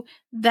into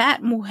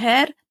that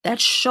mujer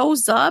that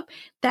shows up,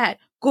 that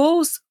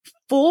goes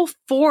full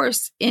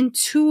force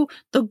into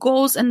the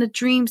goals and the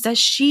dreams that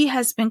she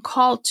has been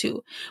called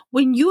to,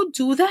 when you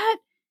do that,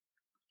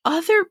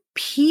 other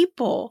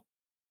people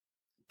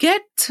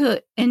get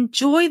to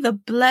enjoy the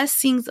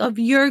blessings of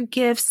your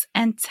gifts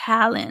and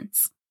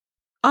talents.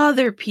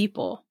 Other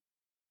people,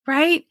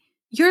 right?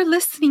 You're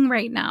listening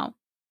right now.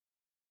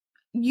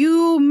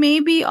 You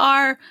maybe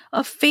are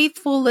a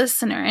faithful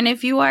listener. And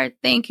if you are,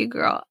 thank you,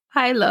 girl.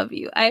 I love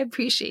you. I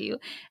appreciate you.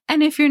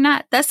 And if you're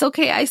not, that's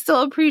okay. I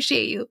still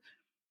appreciate you.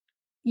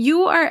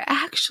 You are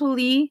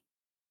actually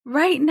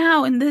right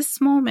now in this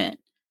moment,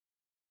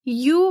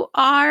 you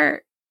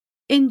are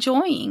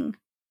enjoying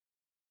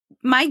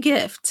my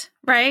gift,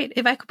 right?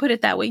 If I could put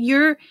it that way,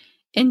 you're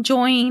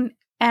enjoying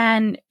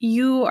and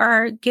you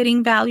are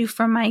getting value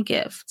from my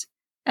gift.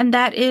 And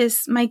that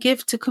is my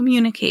gift to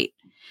communicate.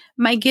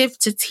 My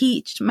gift to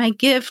teach, my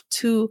gift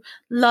to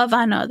love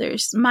on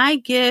others, my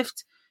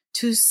gift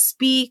to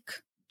speak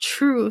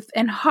truth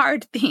and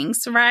hard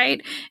things,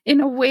 right? In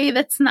a way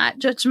that's not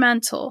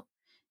judgmental.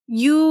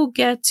 You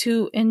get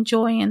to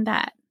enjoy in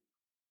that.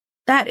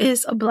 That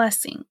is a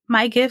blessing.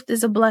 My gift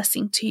is a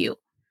blessing to you.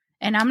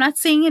 And I'm not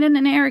saying it in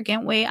an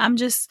arrogant way. I'm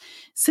just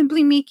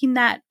simply making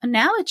that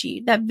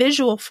analogy, that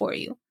visual for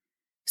you.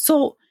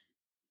 So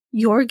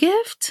your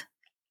gift,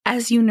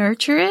 as you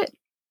nurture it,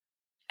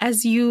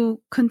 as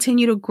you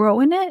continue to grow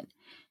in it,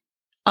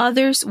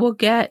 others will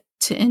get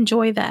to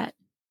enjoy that.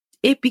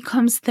 It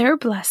becomes their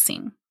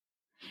blessing.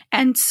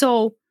 And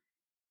so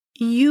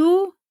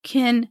you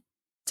can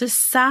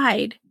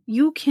decide,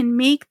 you can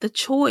make the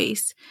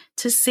choice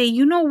to say,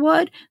 you know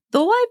what?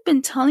 Though I've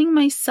been telling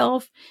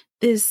myself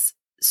this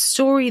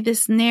story,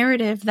 this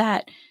narrative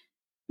that,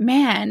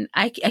 man,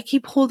 I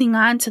keep holding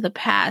on to the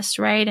past,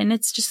 right? And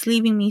it's just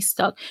leaving me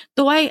stuck.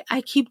 Though I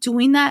keep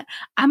doing that,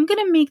 I'm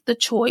going to make the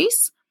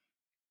choice,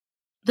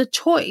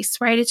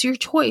 right? It's your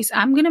choice.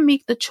 I'm going to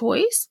make the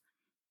choice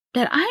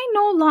that I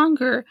no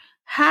longer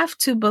have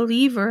to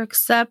believe or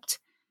accept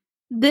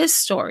this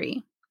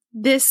story,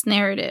 this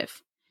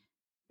narrative.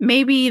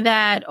 Maybe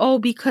that,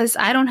 because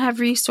I don't have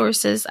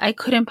resources, I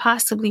couldn't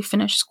possibly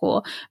finish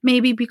school.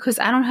 Maybe because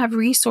I don't have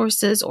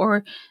resources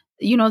or,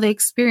 the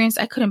experience,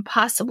 I couldn't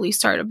possibly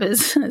start a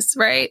business,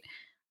 right?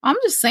 I'm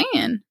just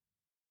saying,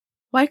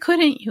 why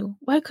couldn't you?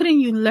 Why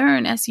couldn't you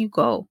learn as you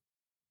go?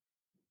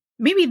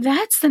 Maybe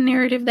that's the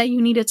narrative that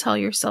you need to tell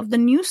yourself, the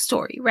new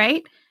story,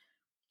 right?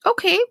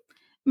 Okay,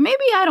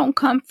 maybe I don't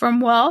come from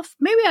wealth.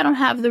 Maybe I don't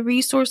have the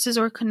resources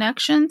or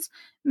connections.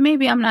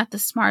 Maybe I'm not the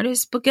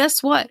smartest, but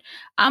guess what?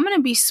 I'm going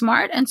to be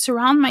smart and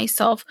surround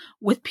myself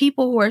with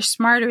people who are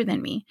smarter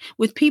than me,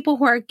 with people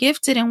who are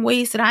gifted in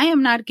ways that I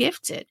am not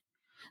gifted,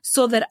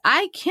 so that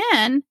I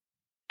can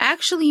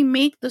actually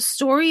make the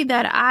story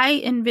that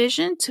I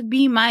envision to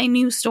be my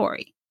new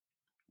story.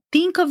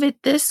 Think of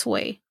it this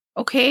way,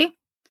 okay?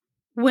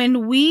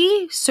 When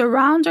we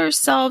surround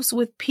ourselves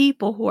with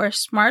people who are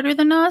smarter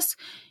than us,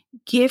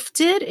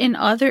 gifted in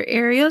other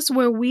areas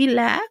where we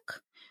lack,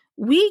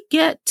 we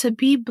get to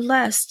be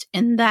blessed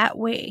in that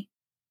way.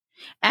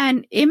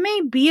 And it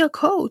may be a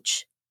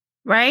coach,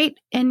 right?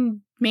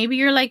 And maybe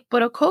you're like,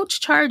 but a coach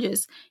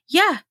charges.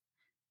 Yeah,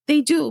 they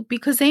do,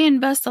 because they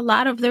invest a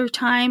lot of their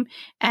time.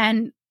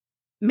 And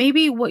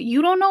maybe what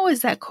you don't know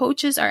is that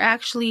coaches are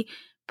actually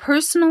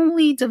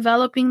personally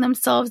developing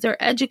themselves.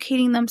 They're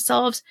educating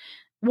themselves.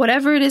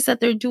 Whatever it is that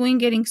they're doing,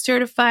 getting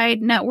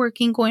certified,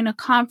 networking, going to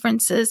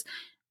conferences,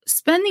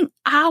 spending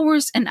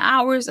hours and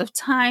hours of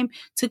time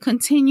to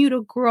continue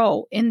to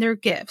grow in their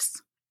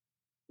gifts.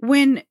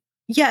 When,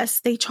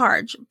 yes, they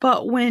charge,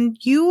 but when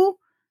you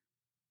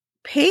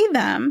pay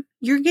them,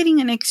 you're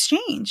getting an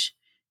exchange.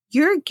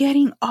 You're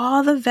getting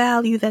all the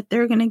value that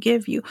they're going to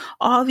give you,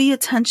 all the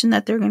attention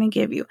that they're going to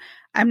give you.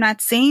 I'm not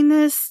saying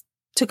this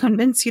to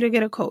convince you to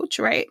get a coach,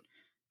 right?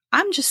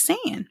 I'm just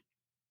saying,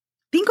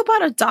 think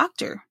about a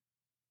doctor.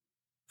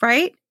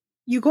 Right?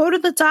 You go to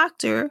the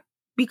doctor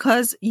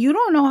because you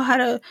don't know how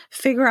to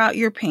figure out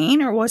your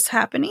pain or what's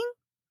happening.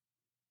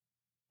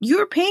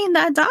 You're paying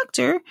that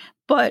doctor,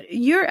 but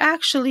you're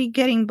actually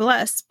getting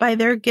blessed by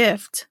their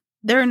gift,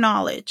 their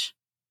knowledge.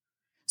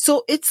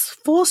 So it's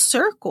full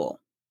circle.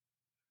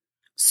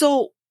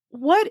 So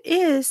what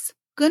is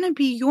going to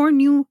be your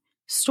new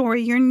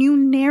story, your new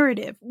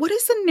narrative? What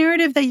is the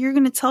narrative that you're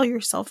going to tell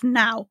yourself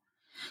now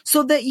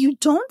so that you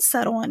don't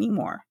settle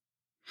anymore?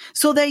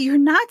 So that you're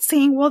not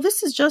saying, well,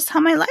 this is just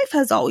how my life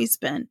has always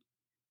been.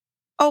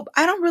 Oh,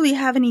 I don't really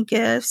have any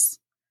gifts.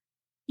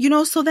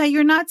 so that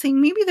you're not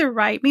saying, maybe they're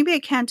right. Maybe I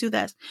can't do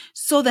this.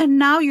 So then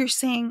now you're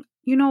saying,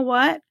 you know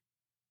what?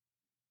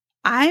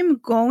 I'm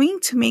going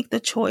to make the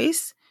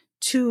choice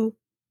to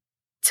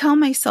tell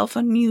myself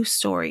a new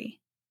story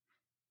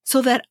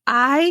so that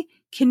I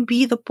can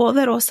be the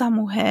Poderosa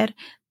Mujer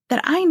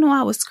that I know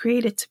I was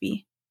created to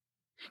be.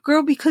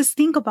 Girl, because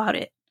think about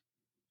it.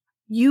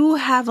 You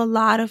have a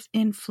lot of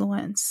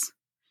influence.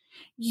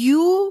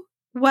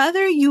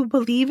 Whether you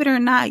believe it or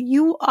not,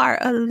 you are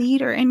a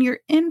leader and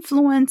you're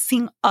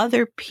influencing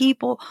other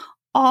people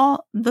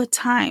all the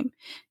time.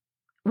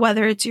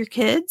 Whether it's your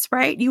kids,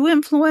 right? You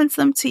influence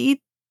them to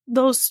eat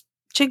those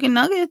chicken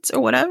nuggets or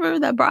whatever,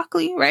 that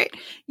broccoli, right?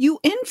 You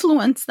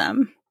influence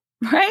them,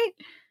 right?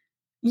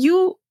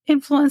 You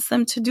influence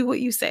them to do what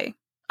you say.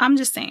 I'm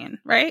just saying,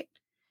 right?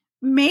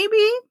 Maybe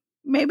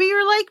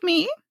you're like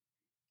me.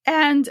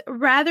 And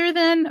rather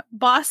than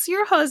boss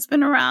your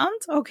husband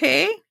around,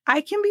 okay,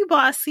 I can be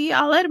bossy,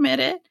 I'll admit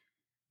it.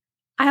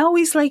 I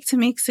always like to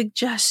make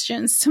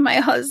suggestions to my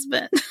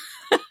husband.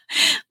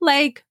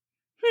 Like,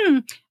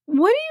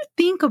 what do you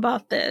think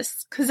about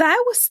this? Because I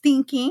was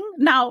thinking,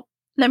 now,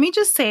 let me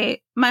just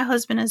say, my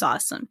husband is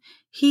awesome.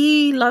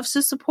 He loves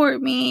to support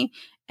me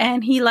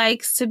and he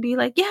likes to be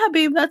like, yeah,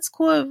 babe, that's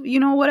cool.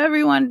 Whatever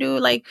you want to do.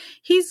 Like,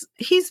 he's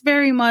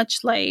very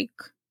much like,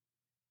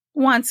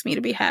 wants me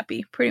to be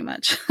happy, pretty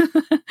much.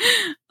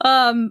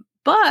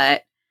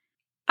 But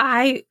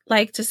I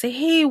like to say,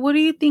 hey, what do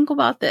you think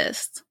about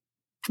this?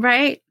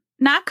 Right?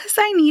 Not because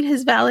I need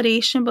his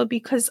validation, but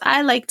because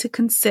I like to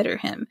consider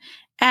him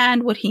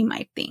and what he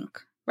might think.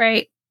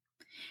 Right?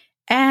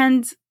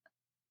 And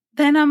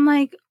then I'm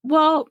like,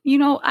 well,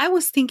 I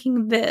was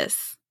thinking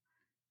this.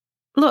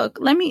 Look,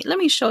 let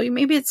me show you.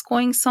 Maybe it's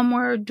going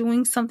somewhere or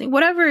doing something,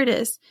 whatever it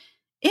is.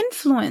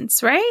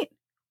 Influence, right?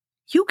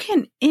 You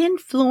can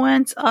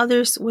influence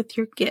others with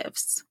your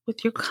gifts,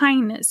 with your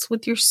kindness,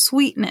 with your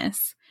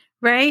sweetness,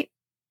 right?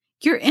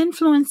 You're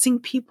influencing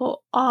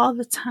people all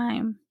the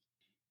time.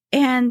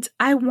 And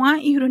I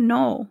want you to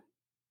know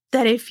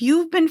that if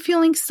you've been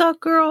feeling stuck,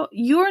 girl,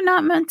 you're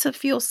not meant to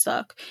feel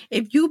stuck.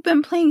 If you've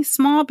been playing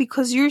small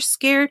because you're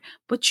scared,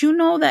 but you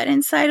know that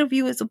inside of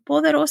you is a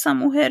Poderosa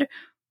Mujer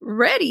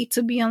ready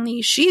to be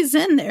unleashed. She's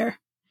in there.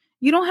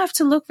 You don't have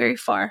to look very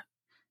far.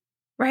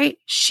 Right?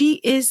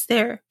 She is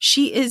there.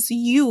 She is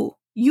you.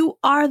 You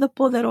are the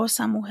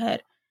Poderosa Mujer.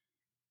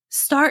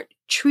 Start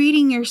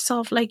treating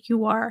yourself like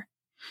you are.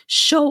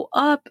 Show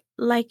up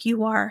like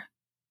you are.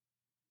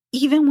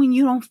 Even when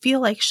you don't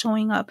feel like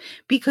showing up.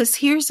 Because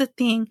here's the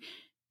thing.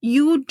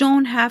 You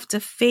don't have to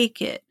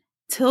fake it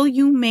till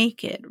you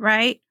make it,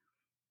 right?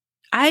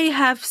 I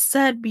have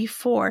said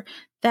before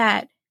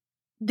that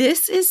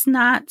this is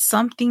not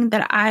something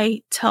that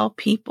I tell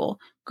people.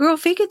 Girl,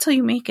 fake it till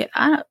you make it.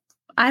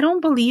 I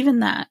don't believe in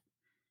that.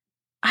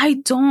 I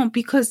don't,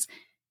 because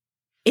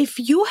if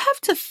you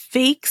have to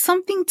fake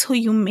something till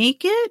you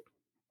make it,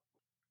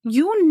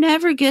 you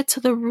never get to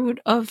the root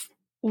of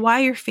why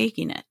you're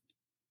faking it.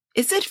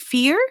 Is it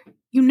fear?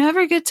 You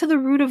never get to the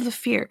root of the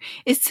fear.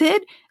 Is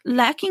it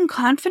lacking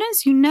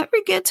confidence? You never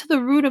get to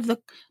the root of the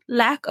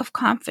lack of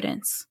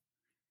confidence.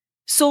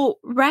 So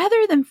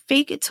rather than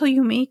fake it till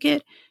you make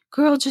it,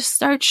 girl, just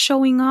start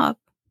showing up.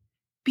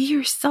 Be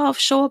yourself.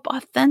 Show up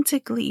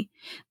authentically.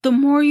 The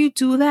more you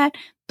do that,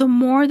 the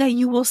more that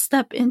you will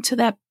step into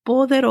that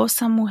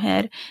Poderosa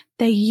Mujer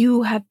that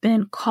you have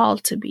been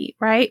called to be,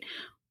 right?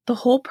 The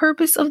whole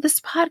purpose of this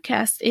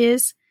podcast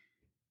is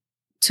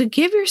to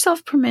give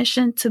yourself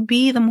permission to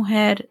be the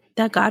mujer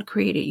that God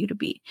created you to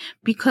be,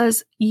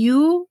 because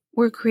you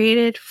were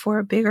created for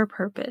a bigger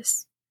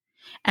purpose.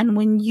 And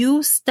when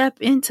you step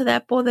into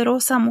that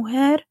Poderosa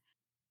Mujer,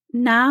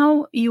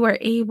 now you are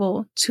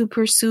able to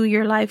pursue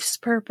your life's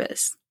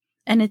purpose.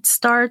 And it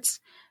starts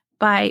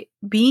by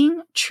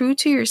being true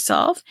to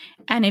yourself.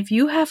 And if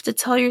you have to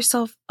tell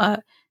yourself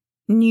a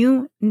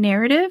new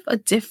narrative, a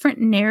different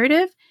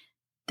narrative,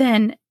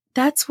 then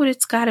that's what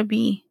it's got to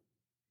be.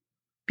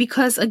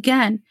 Because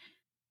again,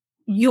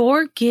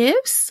 your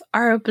gifts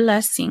are a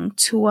blessing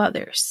to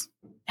others.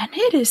 And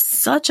it is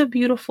such a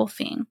beautiful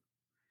thing.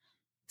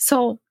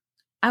 So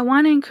I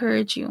want to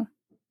encourage you.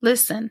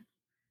 Listen,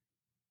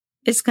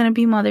 it's going to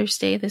be Mother's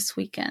Day this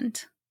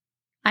weekend.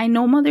 I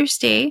know Mother's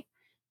Day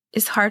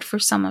is hard for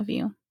some of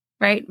you,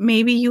 right?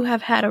 Maybe you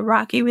have had a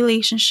rocky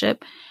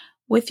relationship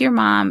with your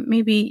mom.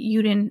 Maybe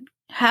you didn't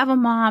have a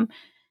mom.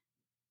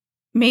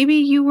 Maybe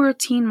you were a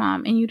teen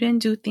mom and you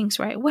didn't do things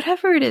right.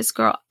 Whatever it is,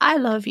 girl, I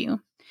love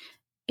you.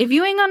 If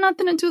you ain't got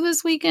nothing to do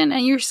this weekend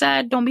and you're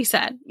sad, don't be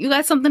sad. You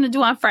got something to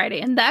do on Friday.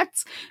 And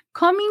that's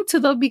coming to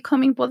the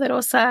Becoming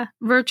Poderosa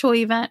virtual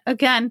event.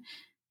 Again,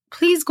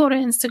 please go to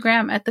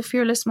Instagram at the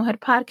Fearless Mujer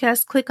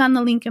Podcast. Click on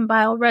the link in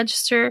bio,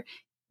 register.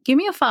 Give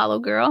me a follow,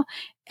 girl.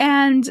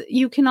 And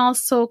you can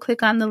also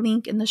click on the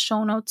link in the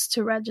show notes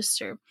to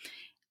register.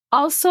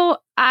 Also,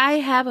 I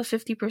have a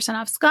 50%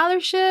 off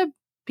scholarship.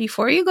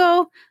 Before you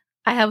go,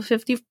 I have a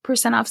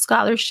 50% off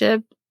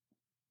scholarship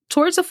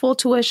towards the full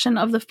tuition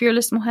of the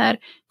Fearless Mujer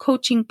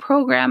coaching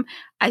program.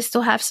 I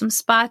still have some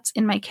spots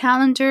in my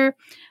calendar.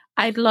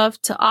 I'd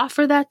love to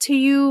offer that to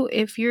you.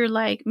 If you're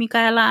like,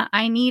 Micaela,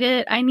 I need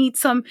it. I need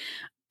some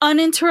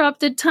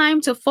uninterrupted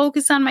time to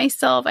focus on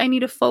myself. I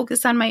need to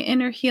focus on my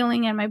inner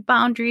healing and my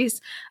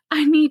boundaries.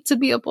 I need to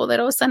be a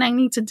poderosa and I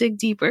need to dig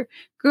deeper.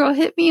 Girl,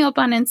 hit me up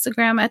on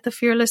Instagram at the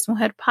Fearless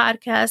Mujer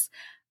Podcast.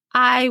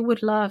 I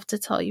would love to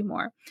tell you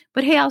more.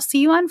 But hey, I'll see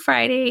you on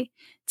Friday.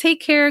 Take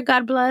care.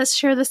 God bless.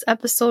 Share this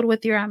episode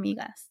with your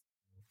amigas.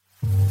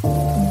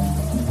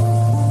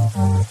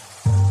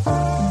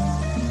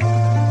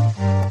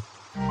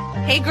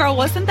 Hey girl,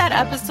 wasn't that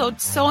episode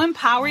so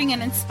empowering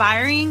and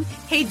inspiring?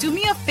 Hey, do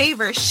me a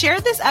favor, share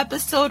this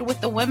episode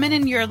with the women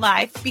in your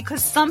life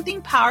because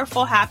something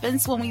powerful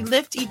happens when we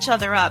lift each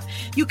other up.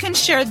 You can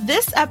share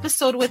this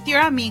episode with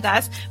your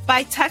amigas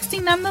by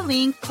texting them the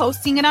link,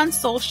 posting it on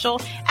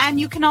social, and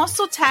you can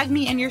also tag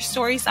me in your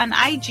stories on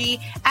IG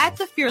at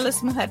the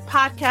Fearless Mujer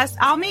Podcast.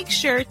 I'll make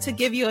sure to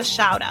give you a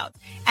shout out.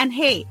 And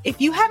hey,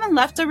 if you haven't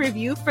left a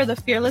review for the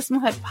Fearless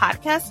Mujer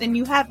Podcast and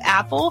you have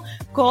Apple,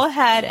 go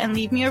ahead and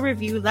leave me a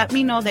review. Let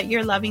me know that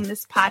you're loving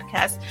this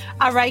podcast.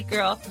 All right,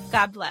 girl.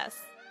 God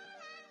bless.